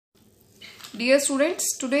Dear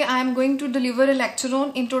students, today I am going to deliver a lecture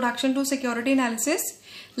on Introduction to Security Analysis.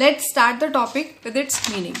 Let's start the topic with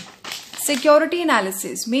its meaning. Security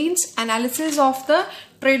analysis means analysis of the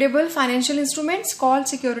tradable financial instruments called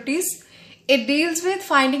securities. It deals with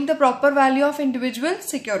finding the proper value of individual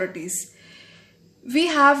securities. We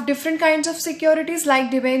have different kinds of securities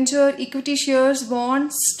like debenture, equity shares,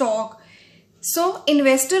 bonds, stock. So,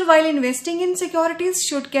 investor while investing in securities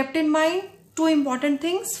should keep in mind two important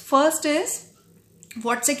things. First is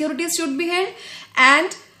what securities should be held,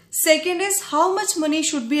 and second is how much money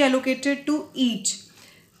should be allocated to each.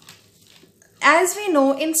 As we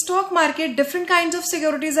know, in stock market different kinds of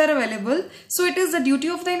securities are available, so it is the duty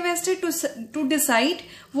of the investor to decide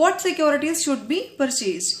what securities should be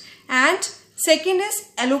purchased. And second is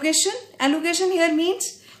allocation. Allocation here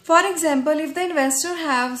means, for example, if the investor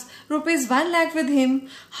has rupees 1 lakh with him,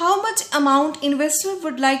 how much amount investor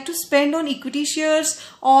would like to spend on equity shares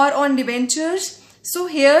or on debentures. So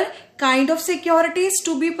here kind of securities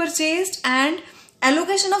to be purchased and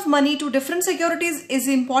allocation of money to different securities is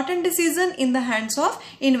important decision in the hands of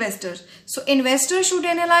investors. So investors should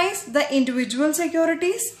analyze the individual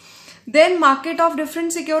securities, then market of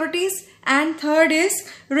different securities, and third is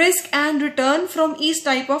risk and return from each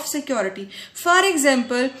type of security. For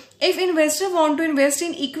example, if investor want to invest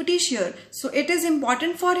in equity share, so it is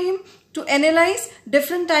important for him to analyze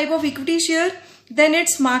different type of equity share, then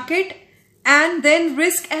its market, and then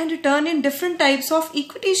risk and return in different types of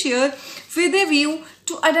equity share with a view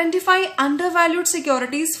to identify undervalued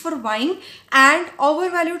securities for buying and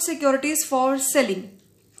overvalued securities for selling.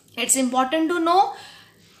 It's important to know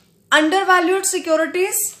undervalued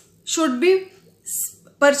securities should be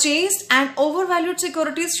purchased and overvalued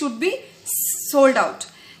securities should be sold out.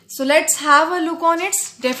 So let's have a look on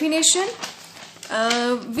its definition.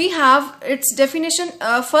 We have its definition.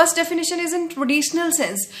 First definition is in traditional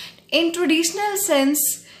sense. In traditional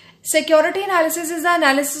sense, security analysis is the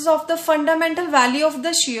analysis of the fundamental value of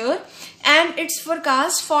the share and its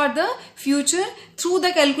forecast for the future through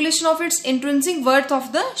the calculation of its intrinsic worth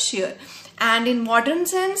of the share. And in modern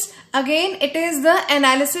sense, again it is the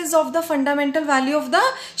analysis of the fundamental value of the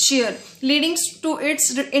share leading to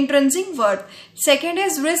its intrinsic worth. Second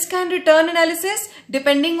is risk and return analysis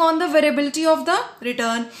depending on the variability of the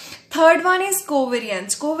return. Third one is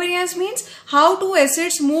covariance. Covariance means how two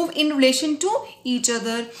assets move in relation to each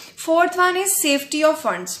other. Fourth one is safety of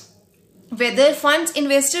funds, whether funds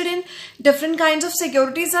invested in different kinds of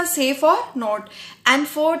securities are safe or not. And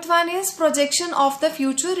fourth one is projection of the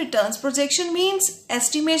future returns. Projection means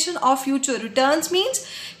estimation of future returns, means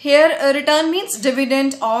here return means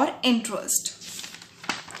dividend or interest.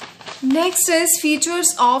 Next is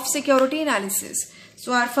features of security analysis.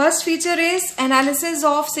 So our first feature is analysis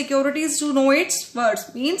of securities to know its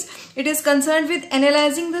worth, means it is concerned with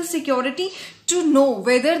analyzing the security to know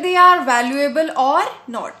whether they are valuable or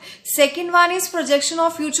not. Second one is projection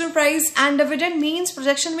of future price and dividend, means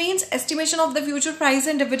projection means estimation of the future price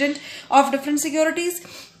and dividend of different securities.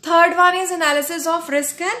 Third one is analysis of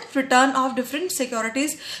risk and return of different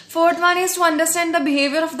securities. Fourth one is to understand the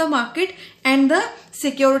behavior of the market and the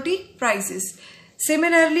security prices.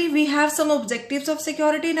 Similarly, we have some objectives of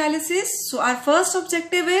security analysis. So our first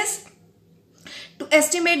objective is to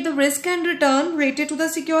estimate the risk and return related to the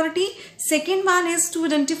security. Second one is to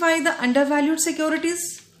identify the undervalued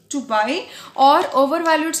securities to buy or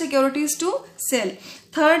overvalued securities to sell.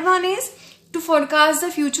 Third one is to forecast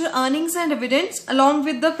the future earnings and dividends along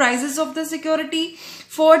with the prices of the security.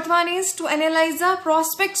 Fourth one is to analyze the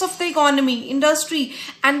prospects of the economy, industry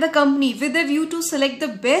and the company with a view to select the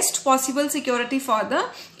best possible security for the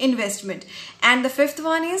investment. And the fifth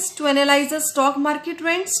one is to analyze the stock market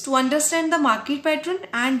trends to understand the market pattern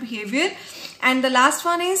and behavior. And the last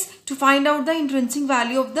one is to find out the intrinsic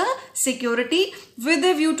value of the security with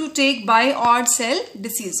a view to take buy or sell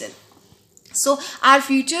decision. So our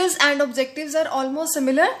features and objectives are almost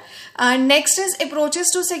similar. Next is approaches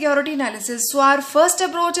to security analysis. So our first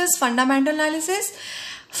approach is fundamental analysis.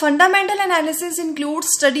 Fundamental analysis includes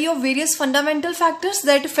study of various fundamental factors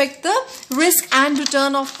that affect the risk and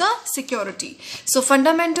return of the security. So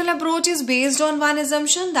fundamental approach is based on one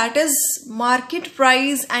assumption, that is market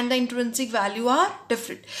price and the intrinsic value are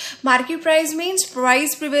different. Market price means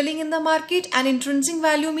price prevailing in the market and intrinsic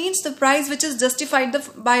value means the price which is justified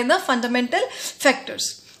by the fundamental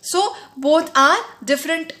factors. So both are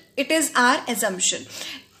different. It is our assumption.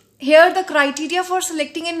 Here the criteria for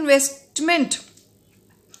selecting an investment.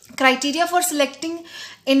 Criteria for selecting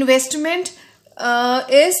investment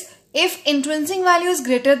is if intrinsic value is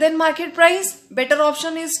greater than market price, better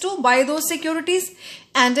option is to buy those securities,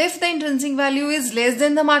 and if the intrinsic value is less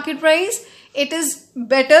than the market price, it is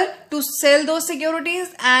better to sell those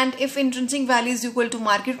securities, and if intrinsic value is equal to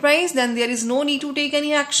market price, then there is no need to take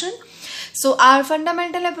any action. So our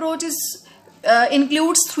fundamental approach is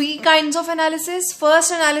includes three kinds of analysis.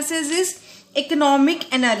 First analysis is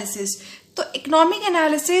economic analysis. So economic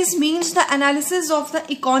analysis means the analysis of the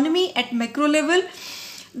economy at macro level,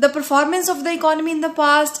 the performance of the economy in the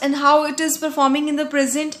past and how it is performing in the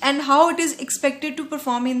present and how it is expected to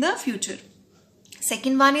perform in the future.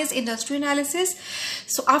 Second one is industry analysis.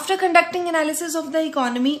 So after conducting analysis of the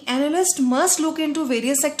economy, analyst must look into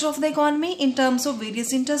various sectors of the economy in terms of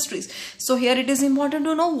various industries. So here it is important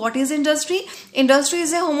to know what is industry. Industry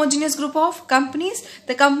is a homogeneous group of companies.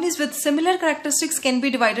 The companies with similar characteristics can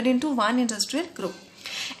be divided into one industrial group.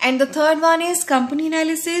 And the third one is company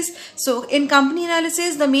analysis. So in company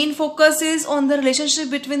analysis, the main focus is on the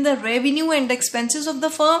relationship between the revenue and the expenses of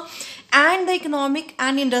the firm and the economic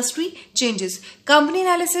and industry changes. Company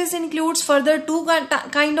analysis includes further two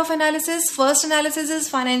kind of analysis. First analysis is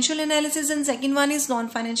financial analysis and second one is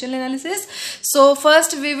non-financial analysis. So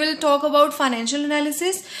first we will talk about financial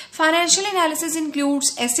analysis. Financial analysis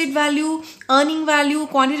includes asset value, earning value,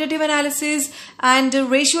 quantitative analysis, and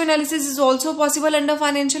ratio analysis is also possible under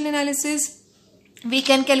financial analysis. We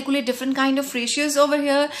can calculate different kind of ratios over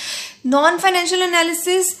here. Non-financial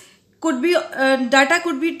analysis could be data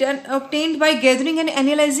could be obtained by gathering and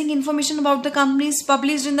analyzing information about the companies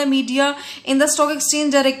published in the media, in the stock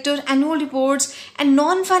exchange director annual reports. And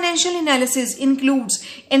non-financial analysis includes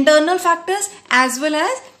internal factors as well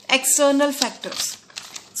as external factors.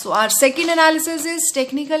 So our second analysis is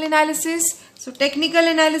technical analysis. So technical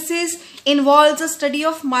analysis involves a study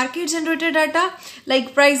of market generated data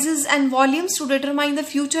like prices and volumes to determine the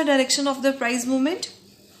future direction of the price movement.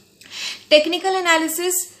 Technical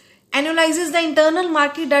analysis analyzes the internal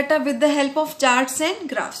market data with the help of charts and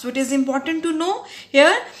graphs. So it is important to know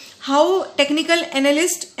here how technical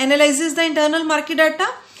analyst analyzes the internal market data.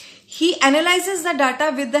 He analyzes the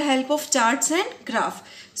data with the help of charts and graph.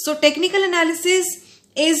 So technical analysis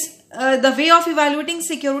is the way of evaluating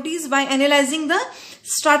securities by analyzing the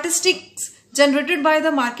statistics generated by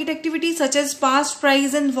the market activity such as past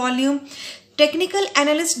price and volume. Technical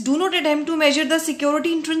analysts do not attempt to measure the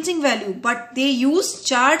security intrinsic value, but they use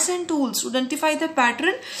charts and tools to identify the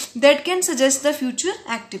pattern that can suggest the future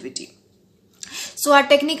activity. So our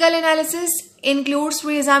technical analysis includes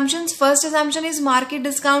three assumptions. First assumption is market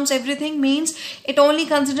discounts everything, means it only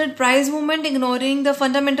considered price movement ignoring the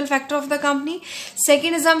fundamental factor of the company.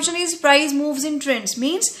 Second assumption is price moves in trends,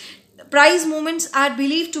 means price movements are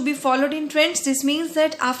believed to be followed in trends. This means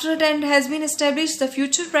that after a trend has been established, the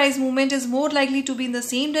future price movement is more likely to be in the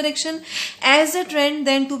same direction as the trend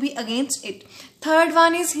than to be against it. Third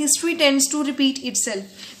one is history tends to repeat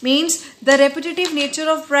itself, means the repetitive nature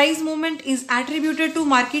of price movement is attributed to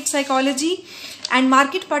market psychology and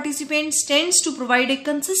market participants tends to provide a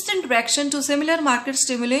consistent reaction to similar market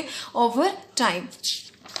stimuli over time.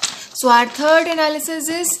 So our third analysis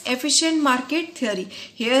is efficient market theory.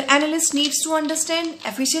 Here analyst needs to understand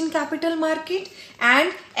efficient capital market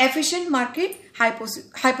and efficient market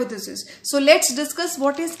hypothesis. So let's discuss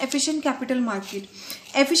what is efficient capital market.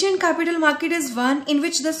 Efficient capital market is one in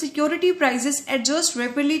which the security prices adjust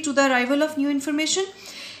rapidly to the arrival of new information,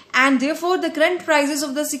 and therefore the current prices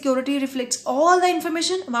of the security reflects all the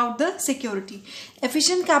information about the security.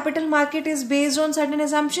 Efficient capital market is based on certain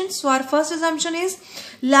assumptions. So our first assumption is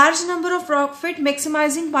large number of profit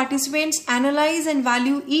maximizing participants analyze and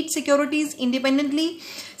value each securities independently.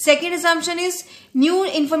 Second assumption is new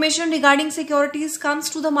information regarding securities comes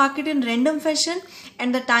to the market in random fashion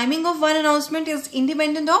and the timing of one announcement is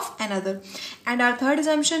independent of another. And our third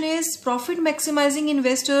assumption is profit maximizing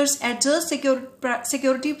investors adjust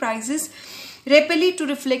security prices rapidly to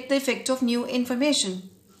reflect the effect of new information.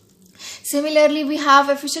 Similarly, we have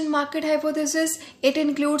efficient market hypothesis. It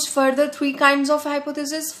includes further three kinds of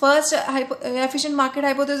hypothesis. First, efficient market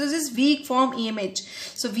hypothesis is weak form EMH.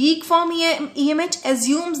 So weak form EMH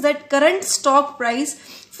assumes that current stock price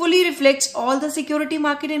fully reflects all the security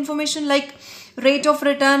market information like rate of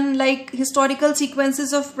return, like historical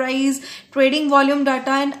sequences of price, trading volume data,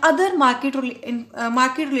 and other market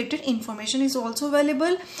related information is also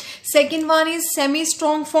available. Second one is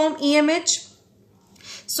semi-strong form EMH.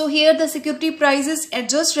 So here the security prices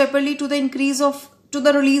adjust rapidly to the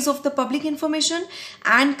release of the public information,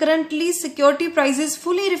 and currently security prices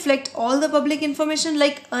fully reflect all the public information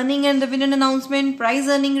like earning and dividend announcement, price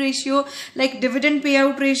earning ratio, like dividend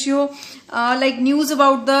payout ratio, like news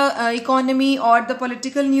about the economy or the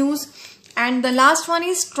political news. And the last one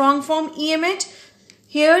is strong form EMH.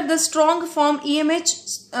 Here the strong form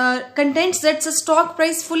EMH contains that the stock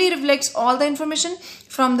price fully reflects all the information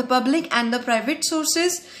from the public and the private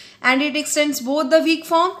sources, and it extends both the weak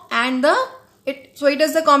form and so it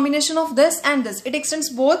is the combination of this and this. It extends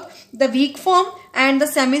both the weak form and the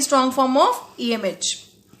semi-strong form of EMH.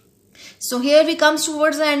 So here we come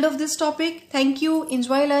towards the end of this topic. Thank you.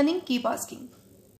 Enjoy learning. Keep asking.